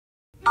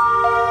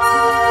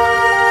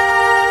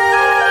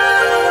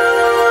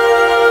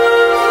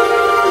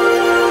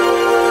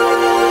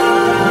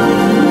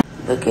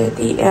at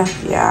the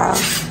F, y'all.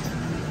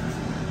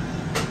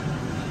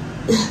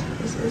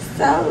 This is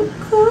so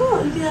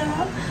cool,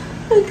 y'all.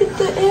 Look at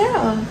the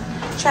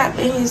F. Trapped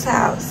in his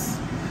house.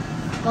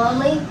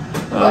 Mommy,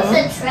 what's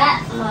a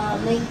trap,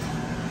 Mommy?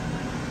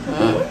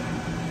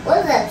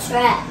 What's a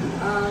trap,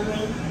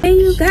 Mommy? Hey,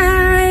 you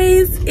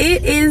guys.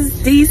 It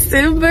is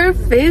December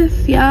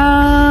 5th,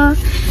 y'all.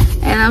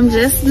 And I'm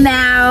just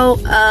now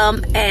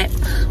at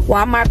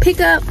Walmart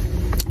pickup,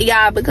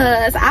 y'all,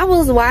 because I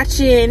was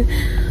watching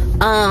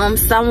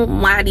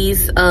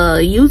somebody's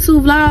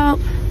YouTube vlog.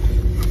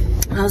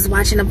 I was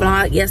watching a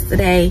vlog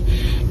yesterday,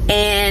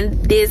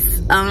 and this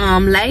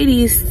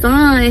lady's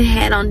son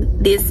had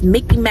on this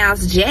Mickey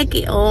Mouse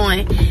jacket on,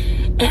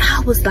 and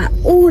I was like,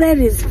 oh, that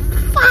is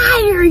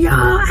fire, y'all.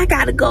 I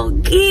gotta go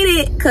get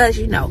it, because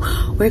you know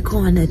we're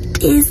going to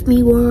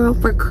Disney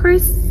World for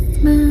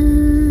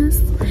Christmas.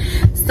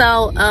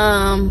 So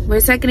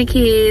we're taking the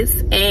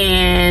kids,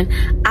 and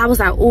I was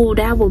like, oh,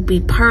 that would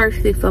be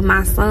perfect for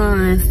my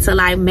sons to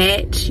like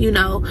match, you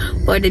know,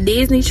 for the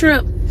Disney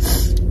trip.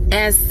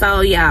 And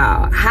so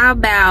y'all, how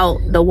about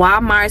the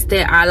Walmarts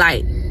that are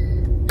like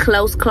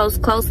close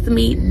to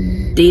me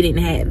didn't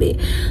have it.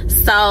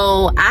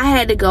 So I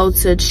had to go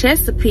to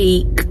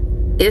Chesapeake.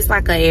 It's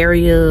like an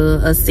area,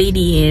 a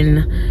city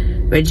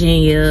in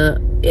Virginia.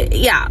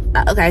 Yeah,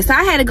 okay, so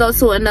I had to go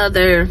to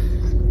another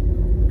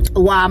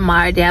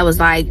Walmart that was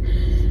like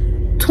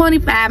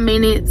 25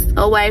 minutes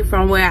away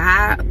from where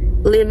I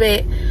live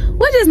at,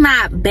 which is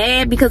not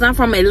bad because I'm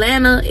from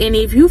Atlanta, and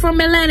if you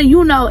from Atlanta,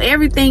 you know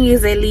everything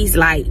is at least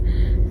like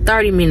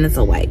 30 minutes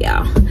away,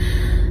 y'all.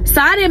 So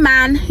I didn't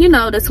mind, you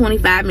know, the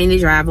 25-minute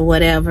drive or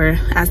whatever.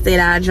 I said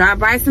I'd drop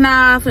Bryson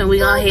off and we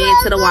gonna head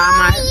to the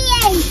Walmart.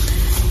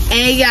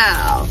 And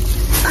y'all,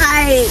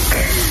 like,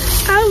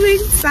 I'm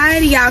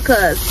excited, y'all,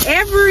 cause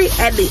at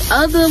the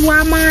other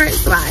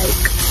Walmarts, like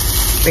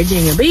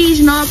Virginia Beach,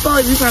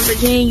 Norfolk, if you from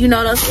Virginia, you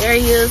know those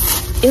areas,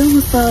 it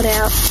was sold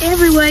out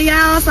everywhere,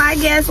 y'all. So I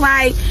guess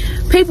like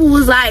people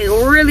was like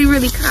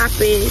really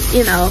copping,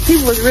 you know,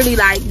 people was really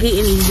like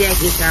getting these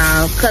jackets,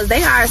 y'all, because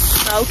they are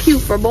so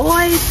cute for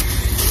boys.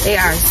 They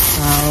are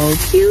so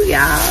cute,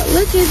 y'all.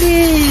 Look at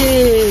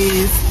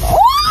this.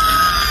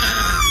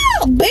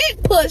 Oh,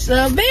 big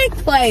pusher, big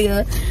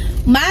player.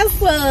 My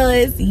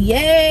sons,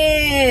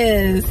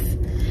 yes.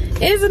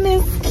 Isn't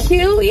this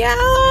cute,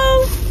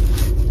 y'all?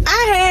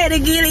 I had to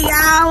get it,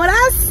 y'all. When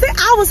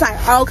I was like,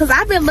 oh, because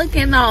I've been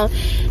looking on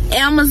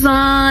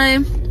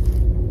Amazon.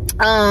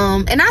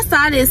 And I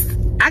saw this.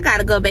 I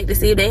gotta go back to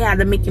see if they have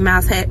the Mickey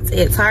Mouse hats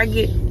at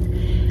Target.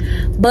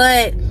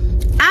 But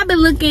I've been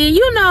looking,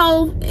 you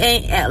know,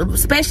 and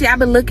especially I've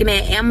been looking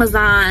at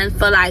Amazon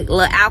for like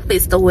little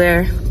outfits to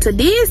wear to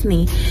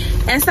Disney.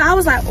 And so I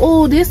was like,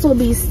 oh, this will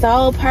be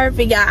so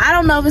perfect, y'all. I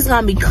don't know if it's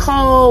gonna be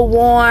cold,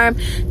 warm,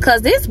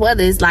 because this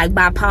weather is like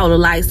bipolar.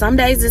 Like some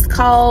days it's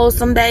cold,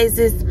 some days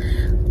it's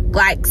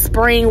like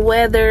spring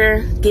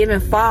weather, giving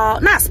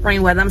fall. Not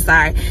spring weather, I'm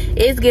sorry.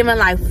 It's giving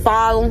like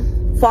fall.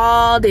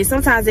 Then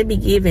sometimes it be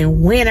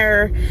giving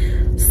winter.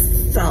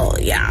 So,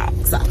 y'all.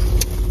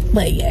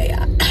 But yeah,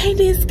 y'all. Ain't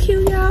this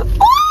cute, y'all?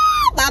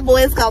 Oh, my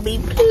boy's gonna be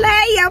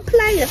player.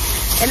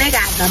 And they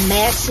got the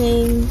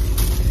matching.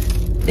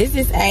 This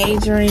is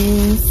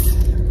Adrian's.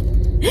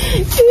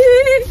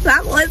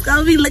 My boy's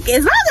gonna be looking,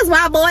 as long as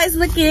my boy's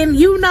looking,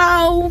 you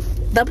know,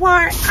 the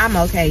part, I'm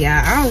okay,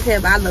 y'all. I don't care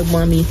if I look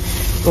bummy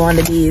going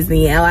to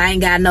Disney or I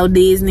ain't got no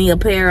Disney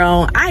apparel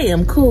on. I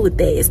am cool with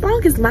that. As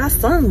long as my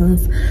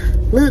sons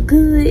look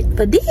good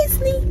for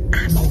Disney,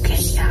 I'm okay,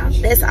 y'all.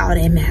 That's all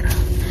that matters.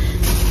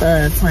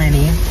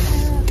 20.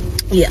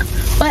 Yeah.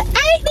 But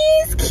ain't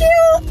these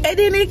cute? And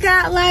then it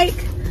got like,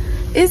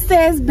 it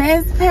says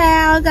Best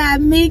Pal, got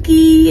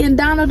Mickey and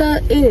Donald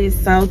Duck. It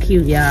is so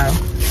cute, y'all.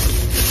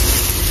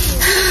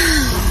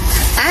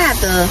 I have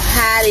to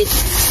hide it,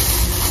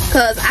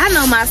 cause I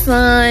know my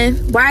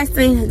son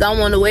Bryson don't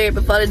want to wear it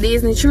before the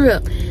Disney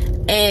trip,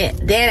 and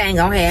that ain't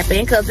gonna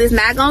happen, cause it's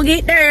not gonna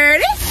get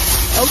dirty.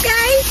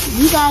 Okay,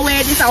 you gonna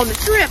wear this on the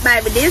trip,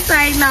 baby. This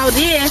ain't no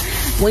this.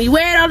 When you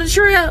wear it on the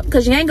trip,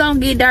 cause you ain't gonna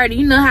get dirty.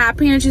 You know how our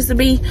parents used to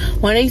be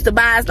when they used to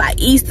buy us like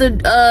Easter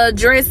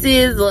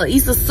dresses or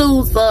Easter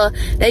suits, or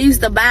they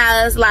used to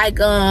buy us like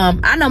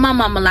I know my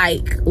mama,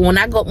 like when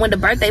the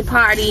birthday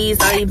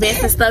parties or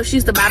events and stuff, she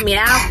used to buy me an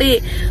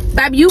outfit.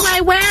 Baby, you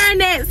ain't wearing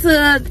that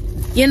to,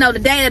 you know, the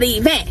day of the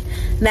event.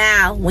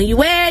 Now when you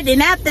wear it,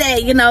 then after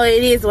that, you know,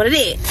 it is what it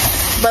is.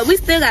 But we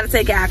still gotta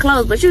take our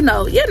clothes. But you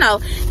know, you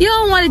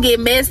don't want to get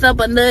messed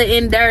up or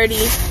nothing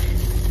dirty.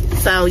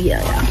 So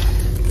yeah, y'all.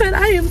 But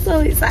I am so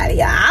excited,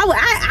 y'all.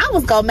 I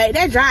was gonna make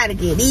that drive to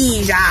get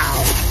these,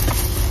 y'all.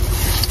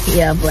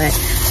 Yeah, but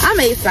I'm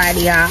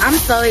excited, y'all. I'm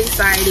so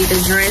excited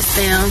to dress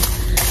them.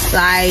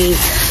 Like,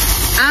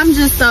 I'm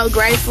just so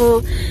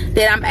grateful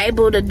that I'm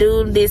able to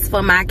do this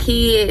for my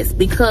kids,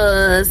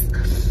 because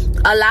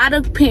a lot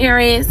of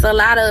parents,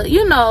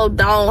 you know,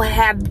 don't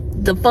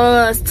have the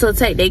funds to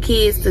take their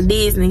kids to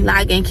Disney.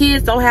 Like, and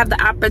kids don't have the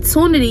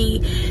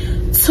opportunity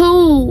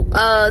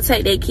to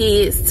take their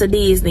kids to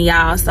Disney,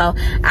 y'all. So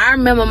I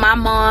remember my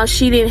mom,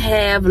 she didn't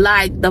have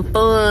like the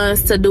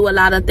funds to do a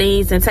lot of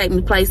things and take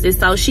me places,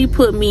 so she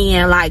put me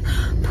in like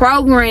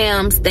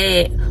programs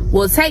that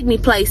will take me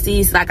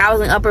places. Like I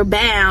was in Upper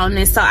Bound,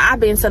 and so I've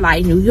been to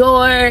like New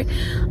York,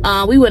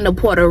 we went to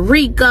Puerto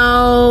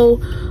Rico,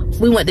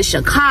 we went to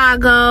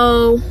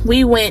Chicago,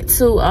 we went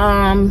to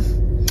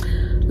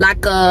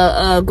like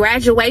a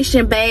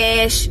graduation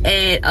bash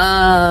at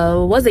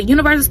was it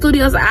Universal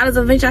Studios or Islands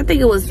of Adventure? I think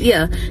it was,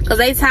 yeah, because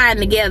they tied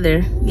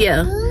together,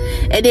 yeah.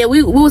 And then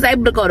we was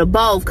able to go to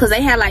both because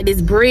they had like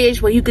this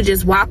bridge where you could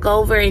just walk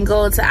over and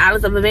go to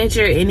Islands of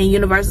Adventure and then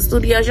Universal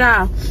Studios,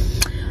 y'all.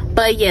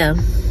 But yeah,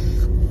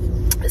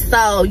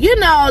 so you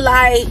know,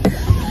 like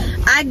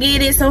I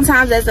get it.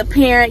 Sometimes as a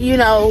parent, you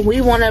know,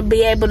 we want to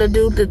be able to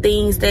do the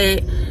things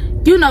that,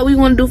 you know, we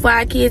want to do for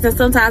our kids, and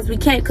sometimes we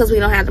can't because we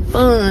don't have the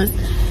funds.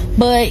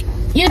 But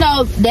you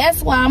know,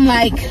 that's why I'm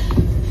like,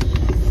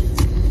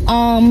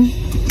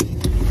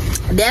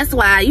 that's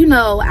why, you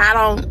know, I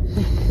don't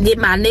get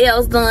my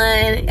nails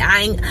done.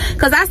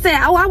 Cause I said,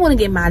 oh, I want to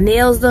get my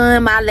nails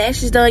done, my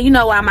lashes done, you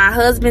know, while my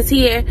husband's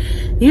here,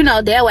 you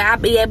know, that way I'll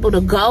be able to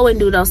go and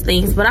do those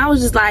things. But I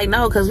was just like,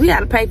 no, cause we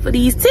got to pay for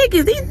these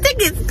tickets. These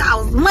tickets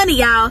cost money,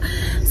 y'all.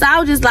 So I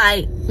was just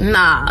like,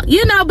 nah,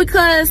 you know,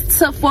 because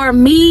for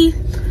me,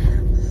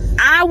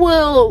 I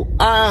will,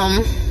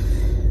 I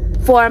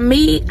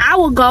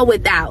will go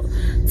without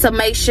to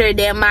make sure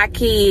that my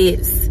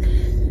kids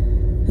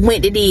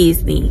went to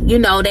Disney. You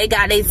know, they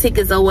got their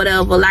tickets or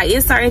whatever. Like,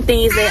 it's certain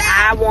things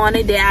that I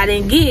wanted that I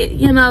didn't get,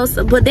 you know.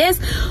 So, but that's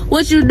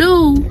what you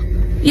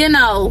do, you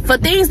know, for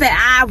things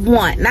that I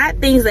want. Not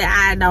things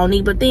that I don't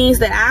need, but things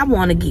that I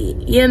want to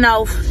get, you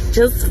know,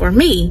 just for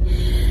me.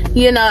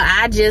 You know,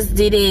 I just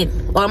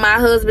didn't, or my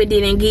husband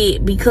didn't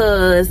get,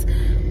 because,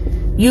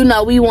 you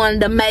know, we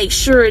wanted to make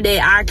sure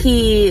that our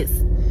kids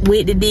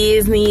went to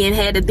Disney and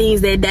had the things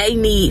that they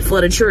need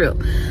for the trip.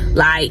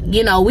 Like,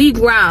 you know, we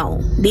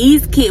grown.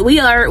 These kids, we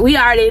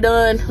already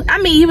done.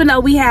 I mean, even though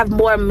we have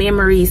more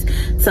memories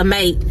to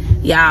make,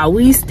 y'all,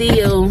 we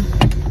still,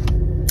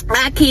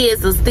 our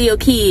kids are still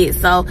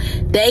kids. So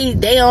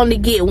they only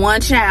get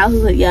one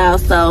childhood, y'all.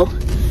 So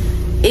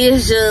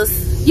it's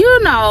just,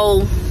 you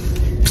know,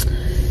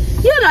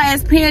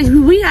 as parents,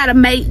 we gotta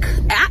make,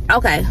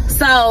 okay.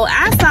 So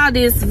I saw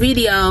this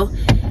video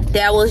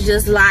that was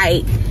just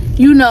like,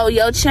 you know,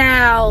 your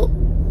child,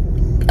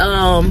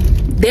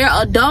 their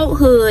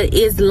adulthood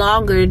is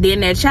longer than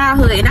their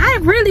childhood. And I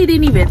really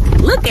didn't even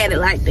look at it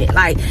like that.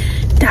 Like,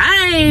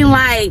 dang,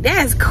 like,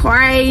 that's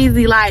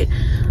crazy. Like,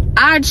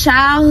 our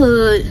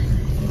childhood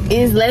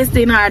is less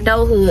than our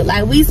adulthood.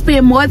 Like, we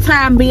spend more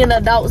time being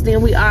adults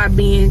than we are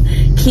being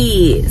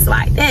kids.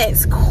 Like,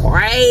 that's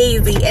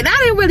crazy. And I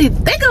didn't really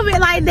think of it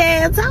like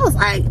that. So I was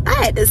like,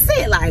 I had to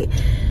sit like,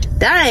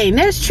 dang,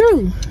 that's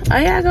true.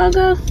 Are y'all gonna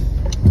go?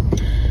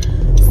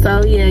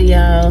 So yeah,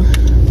 y'all,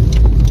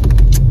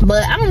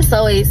 but I'm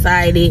so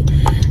excited.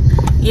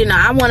 You know,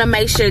 I want to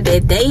make sure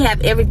that they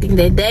have everything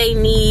that they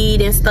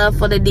need and stuff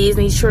for the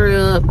Disney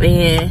trip,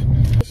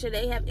 and make sure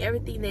they have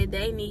everything that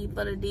they need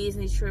for the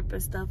Disney trip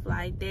and stuff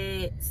like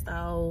that.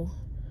 So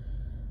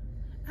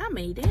I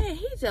mean, damn,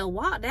 he just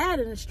walked out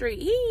in the street.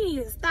 He didn't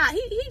even stop.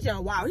 He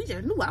just walked. He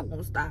just knew I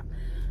won't stop.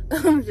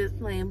 I'm just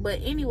playing. But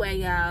anyway,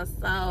 y'all,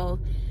 so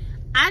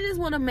I just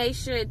want to make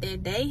sure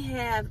that they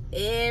have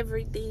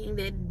everything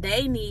that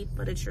they need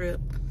for the trip.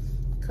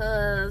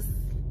 Cause,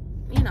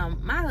 you know,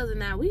 my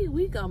husband and I,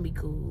 we gonna be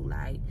cool.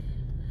 Like,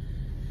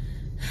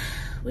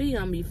 we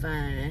gonna be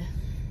fine.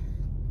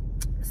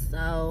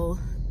 So,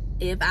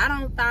 if I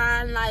don't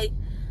find, like,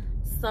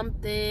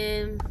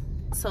 something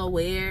to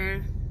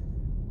wear,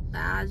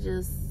 I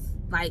just,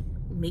 like,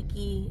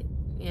 Mickey,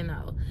 you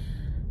know,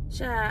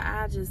 child,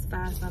 I just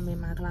find something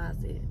in my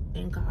closet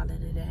and call it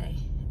a day.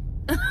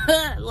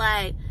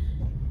 Like,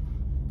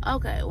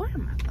 okay, where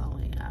am I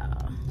going,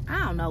 y'all? I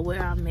don't know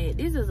where I'm at.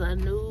 This is a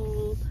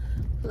new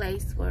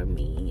place for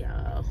me,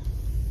 y'all.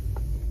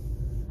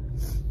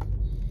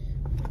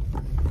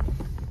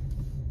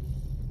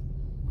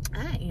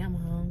 I am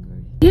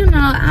hungry. You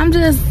know,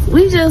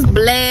 we just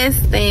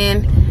blessed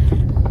and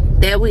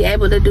that we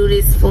able to do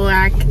this for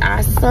our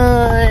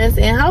sons,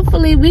 and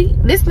hopefully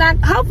this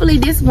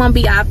won't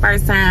be our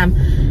first time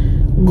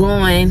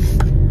going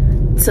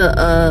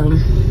to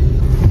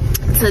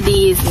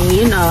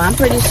Disney. You know, I'm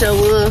pretty sure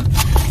we'll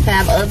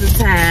have other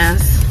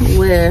times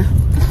where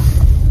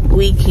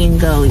we can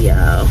go,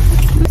 y'all.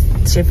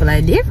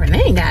 Chick-fil-A different.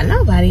 They ain't got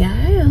nobody out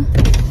here.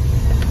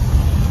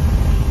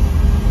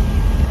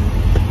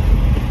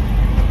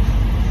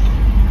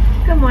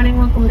 Good morning.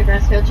 Welcome to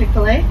Grassfield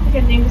Chick-fil-A.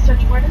 Good name to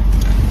search for this?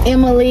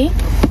 Emily.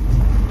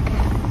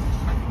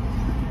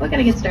 What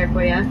can I get started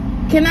for you?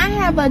 Can I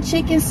have a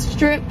chicken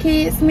strip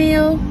kids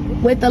meal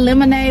with a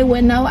lemonade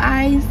with no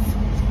ice?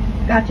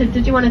 Gotcha.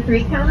 Did you want a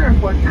 3-count or a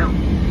 4-count?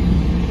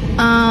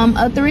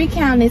 A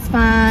 3-count is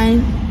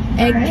fine.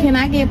 And right. Can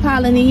I get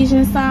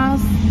Polynesian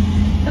sauce?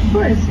 Of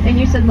course. And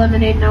you said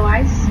lemonade, no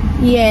ice?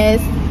 Yes,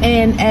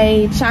 and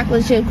a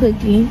chocolate chip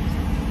cookie.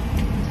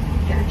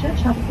 Gotcha.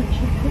 matcha chocolate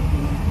chip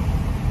cookie.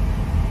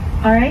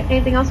 All right,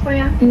 anything else for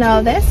you?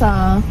 No, that's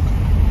all.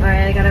 All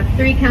right, I got a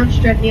 3-count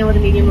strip meal with a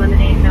medium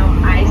lemonade, no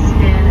ice,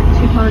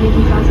 and 2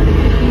 Polynesian sauce and a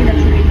cookie.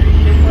 That's your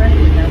reason for it.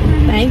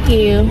 Thank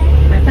you.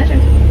 My pleasure.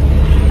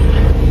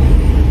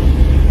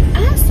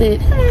 I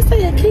said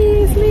a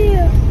kid's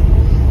meal.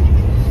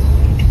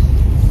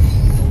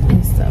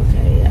 It's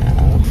okay,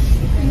 y'all.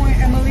 Good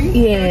morning, Emily.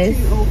 Yes.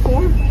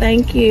 1304.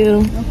 Thank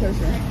you. No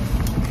pleasure.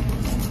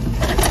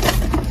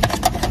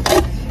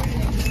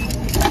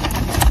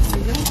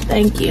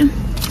 Thank you.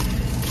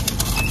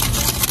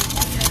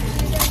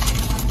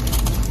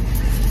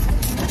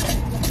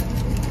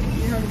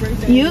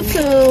 You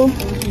too.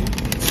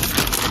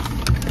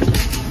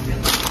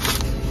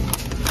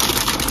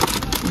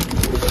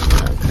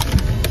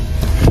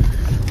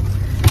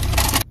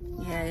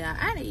 Yeah,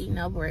 I didn't eat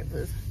no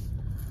breakfast.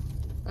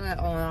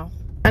 I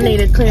need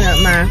to clean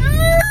up mine.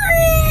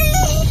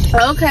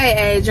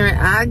 Okay, Adrian,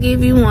 I'll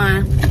give you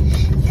one.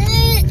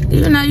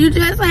 You know, you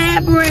just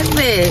had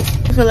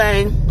breakfast. I feel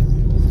like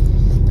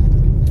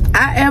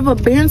I ever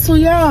been to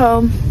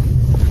y'all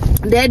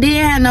that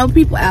didn't have no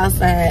people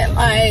outside.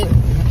 Like,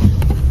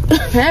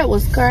 that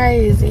was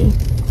crazy.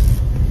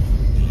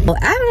 Well,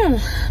 I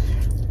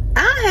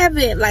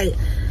haven't, like,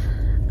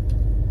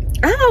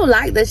 I don't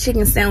like the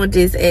chicken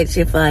sandwiches at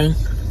Chick-fil-A.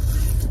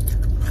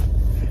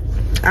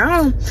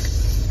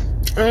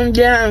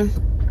 Yeah,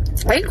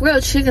 they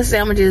grilled chicken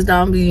sandwiches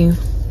don't be,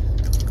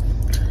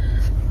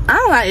 I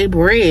don't like the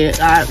bread.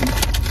 Like,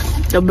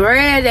 the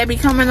bread that be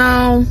coming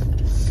on,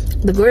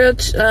 the grilled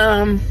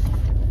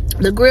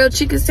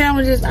chicken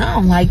sandwiches, I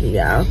don't like it,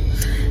 y'all.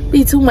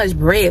 Be too much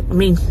bread for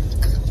me.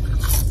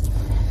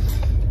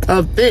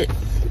 A bit.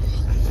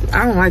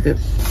 I don't like it.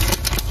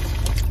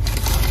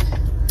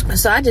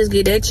 So I just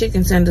get that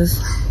chicken tenders.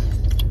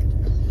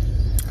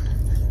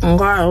 And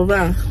go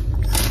over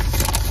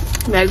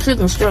that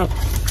chicken strip.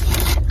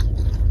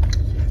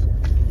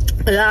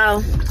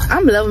 Y'all,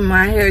 I'm loving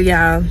my hair,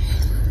 y'all.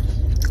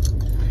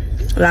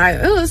 Like,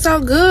 it was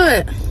so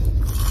good.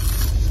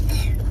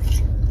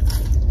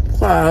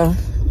 Wow.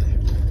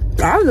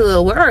 I was a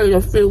little worried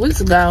a few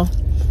weeks ago.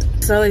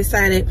 So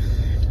excited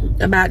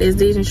about this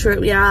Disney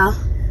trip, y'all.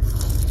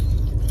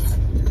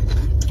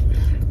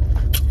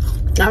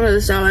 I'm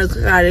really so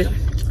excited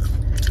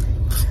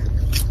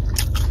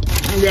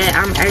that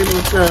I'm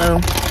able to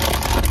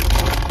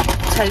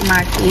take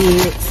my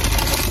kids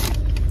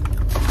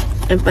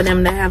and for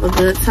them to have a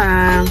good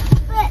time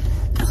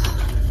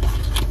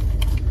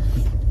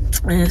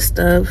and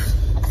stuff.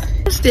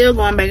 I'm still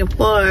going back and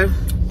forth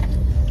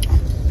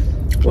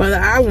whether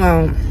I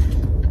want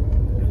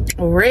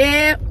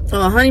red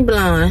or honey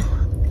blonde.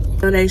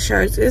 So they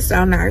shirts, it's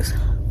so nice.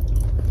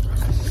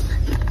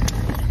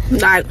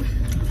 Like,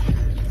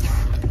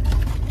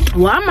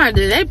 Walmart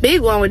did that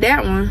big one with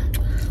that one.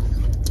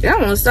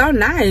 That one's so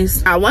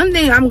nice. One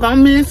thing I'm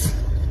gonna miss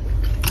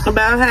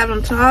about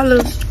having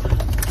toddlers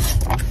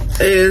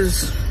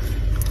is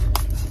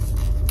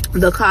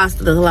the cost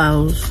of the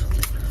clothes.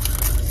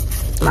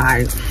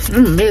 Like,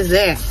 I'm gonna miss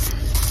that.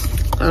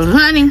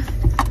 Honey,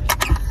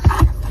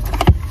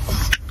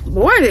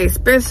 boy, they're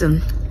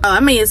expensive. I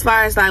mean, as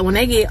far as like when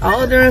they get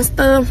older and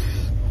stuff,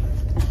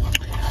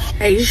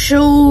 hey,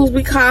 shoes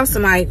be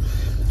costing like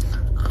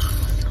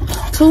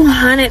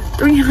 $200,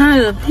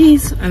 $300 a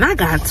piece, and I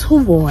got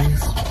 2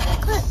 boys.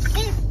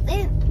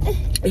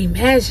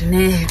 Imagine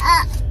that.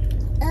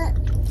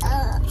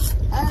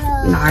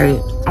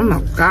 Like, oh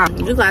my God,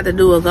 you got to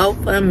do a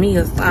GoFundMe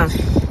or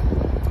something.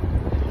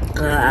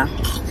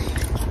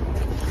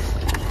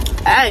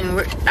 I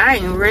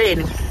ain't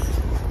ready.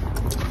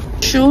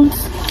 Shoes,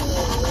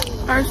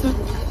 person.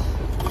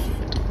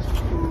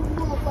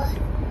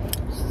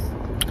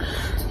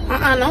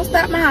 Don't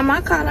stop behind my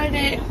car like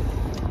that.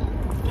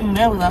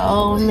 That was an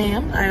old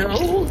man. Like,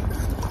 ooh.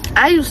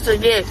 I used to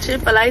get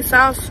Chick-fil-A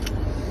sauce.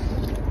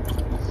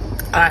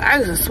 I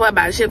used to swear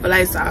by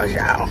Chick-fil-A sauce,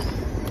 y'all.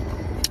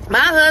 My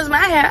husband,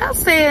 I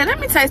said, let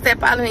me taste that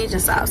Polynesian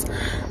sauce.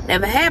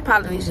 Never had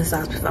Polynesian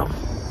sauce before.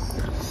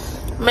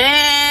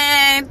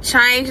 Man,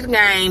 changed the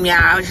game,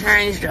 y'all.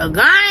 Changed the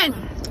game.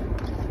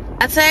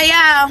 I tell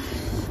y'all,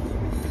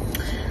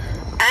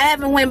 I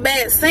haven't went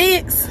back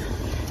since.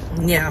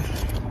 Yeah.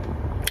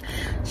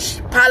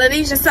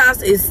 Polynesian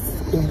sauce is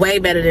way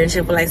better than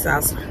Chick-fil-A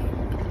sauce.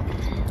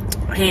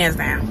 Hands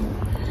down.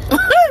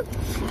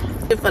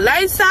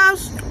 Chick-fil-A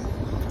sauce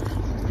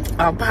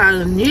or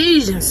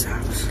Polynesian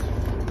sauce.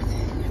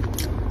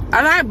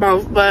 I like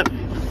both, but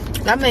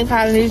I think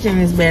Polynesian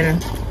is better.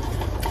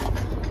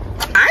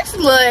 Nice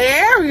little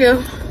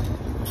area.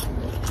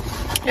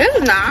 It's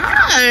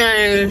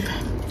nice.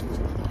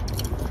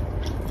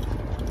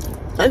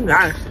 It's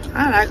nice.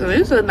 I like it.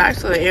 It's a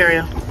nice little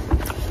area.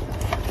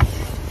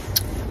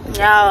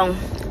 Y'all,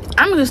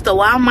 I'm used to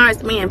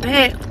Walmart's being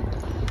packed.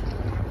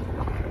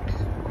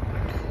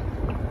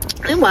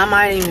 And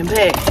Walmart ain't even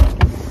packed.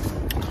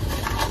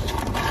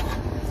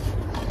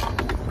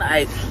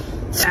 Like,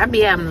 I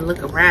be having to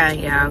look around,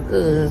 y'all,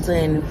 cause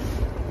and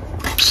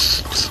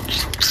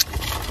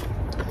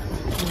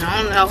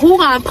I don't know who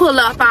gonna pull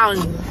up on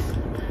you.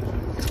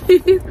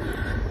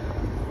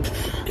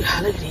 Yeah,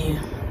 look at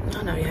him.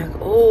 I know y'all.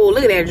 Oh,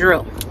 look at that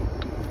drip.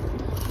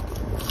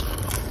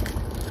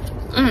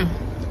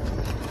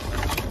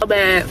 So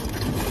bad.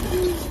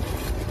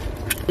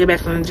 Get back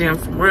from the gym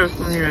from real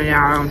from here,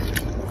 y'all.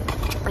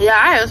 Yeah,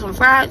 I had some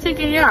fried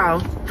chicken,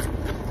 y'all.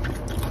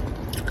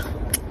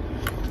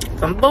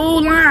 Some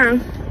bull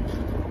line.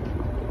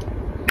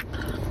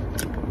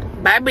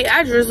 Baby,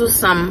 I drizzle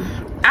some.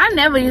 I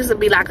never used to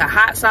be like a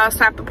hot sauce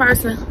type of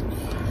person.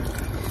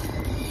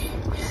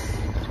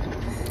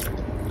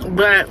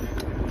 But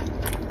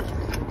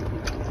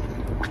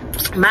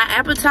my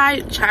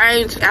appetite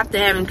changed after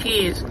having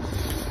kids.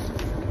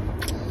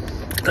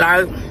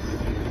 Like,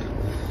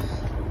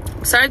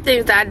 certain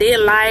things that I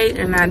didn't like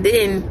and I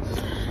didn't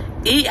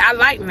eat, I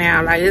like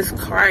now. Like, it's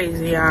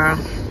crazy, y'all.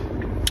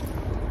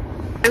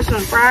 There's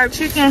some fried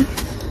chicken.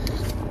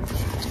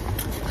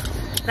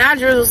 And I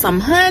drizzle some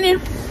honey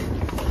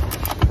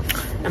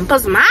and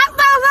put some hot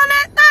sauce on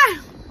that thing.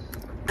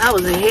 I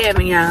was in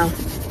heaven, y'all.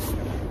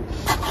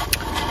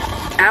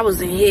 I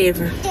was in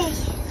heaven.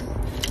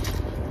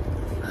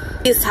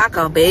 It's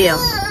Taco Bell.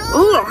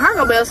 Ooh,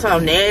 Taco Bell so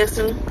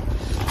nasty.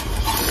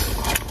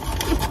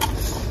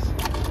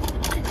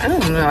 I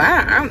don't know.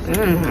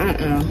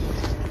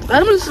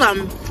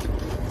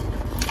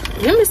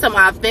 Give me some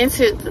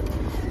authentic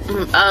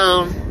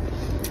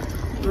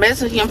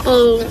Mexican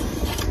food.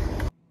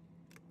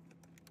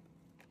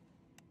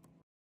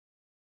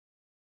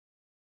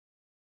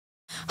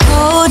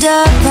 Hold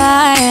up,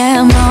 I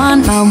am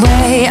on my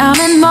way. I'm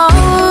in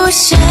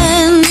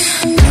motion.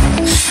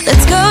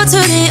 Let's go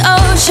to the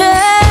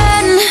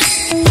ocean.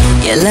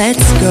 Yeah,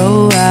 let's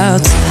go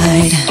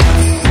outside.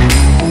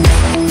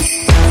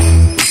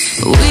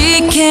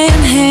 We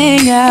can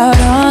hang out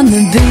on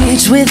the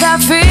beach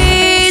without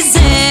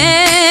freezing.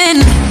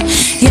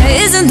 Yeah,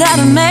 isn't that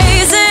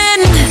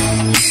amazing?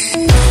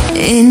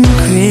 In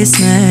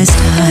Christmas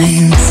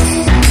times,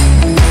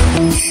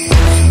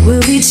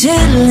 we'll be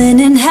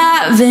chilling and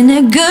having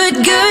a good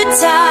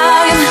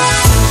time.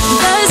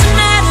 Doesn't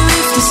matter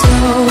if the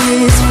snow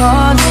is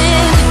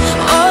falling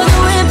or the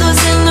wind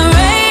blows and the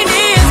rain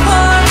is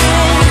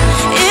pouring.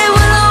 It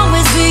will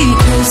always be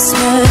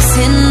Christmas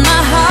in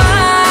my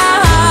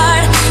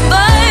heart.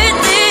 But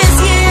this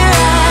year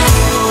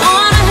I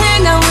wanna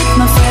hang out with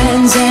my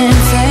friends and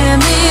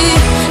family,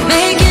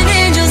 making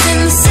angels in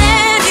the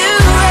sand. You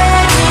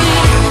ready?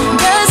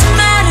 Doesn't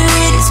matter,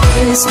 it is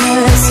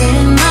Christmas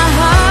in my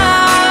heart.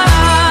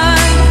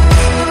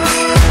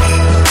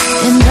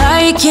 And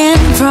I can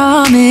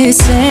promise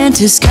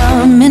Santa's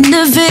coming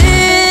to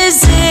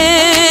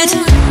visit.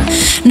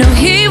 No,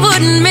 he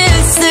wouldn't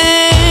miss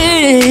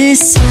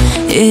this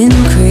in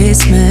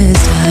Christmas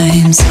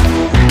times.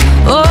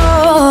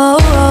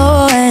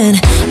 Oh, and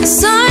the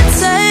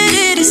sunset,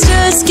 it is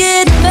just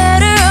getting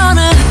better on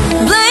a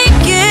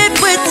blanket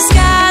with the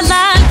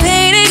skyline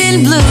painted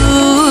in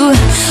blue.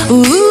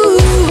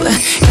 Ooh,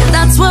 yeah,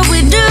 that's what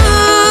we do.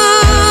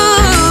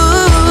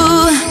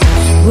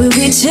 We'll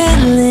be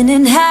chilling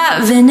and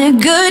having a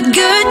good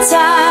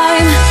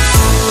time.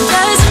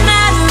 Doesn't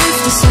matter if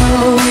the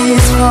snow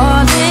is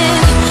falling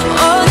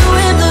or the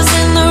wind blows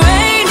and the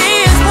rain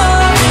is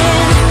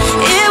pouring.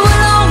 It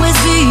will always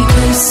be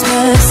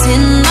Christmas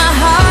in my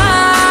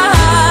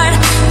heart.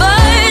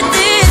 But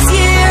this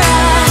year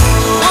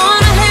I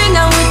wanna hang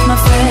out with my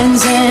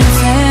friends and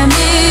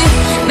family,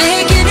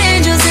 making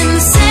angels in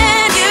the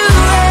sand. You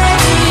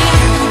ready?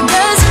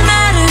 Doesn't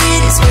matter,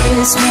 it is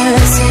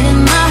Christmas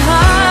in my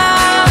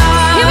heart.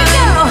 Here we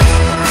go.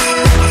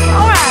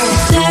 All right.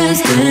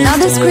 Now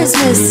this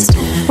Christmas,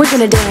 we're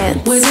gonna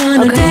dance. We're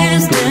gonna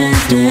dance.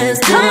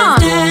 Come on.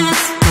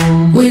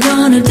 We're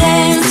gonna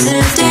dance,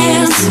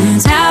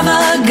 have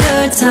a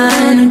good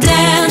time,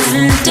 dance,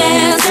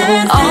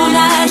 all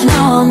night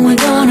long. We're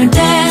gonna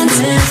dance,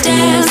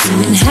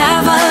 and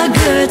have a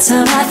good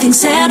time. I think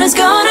Santa's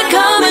gonna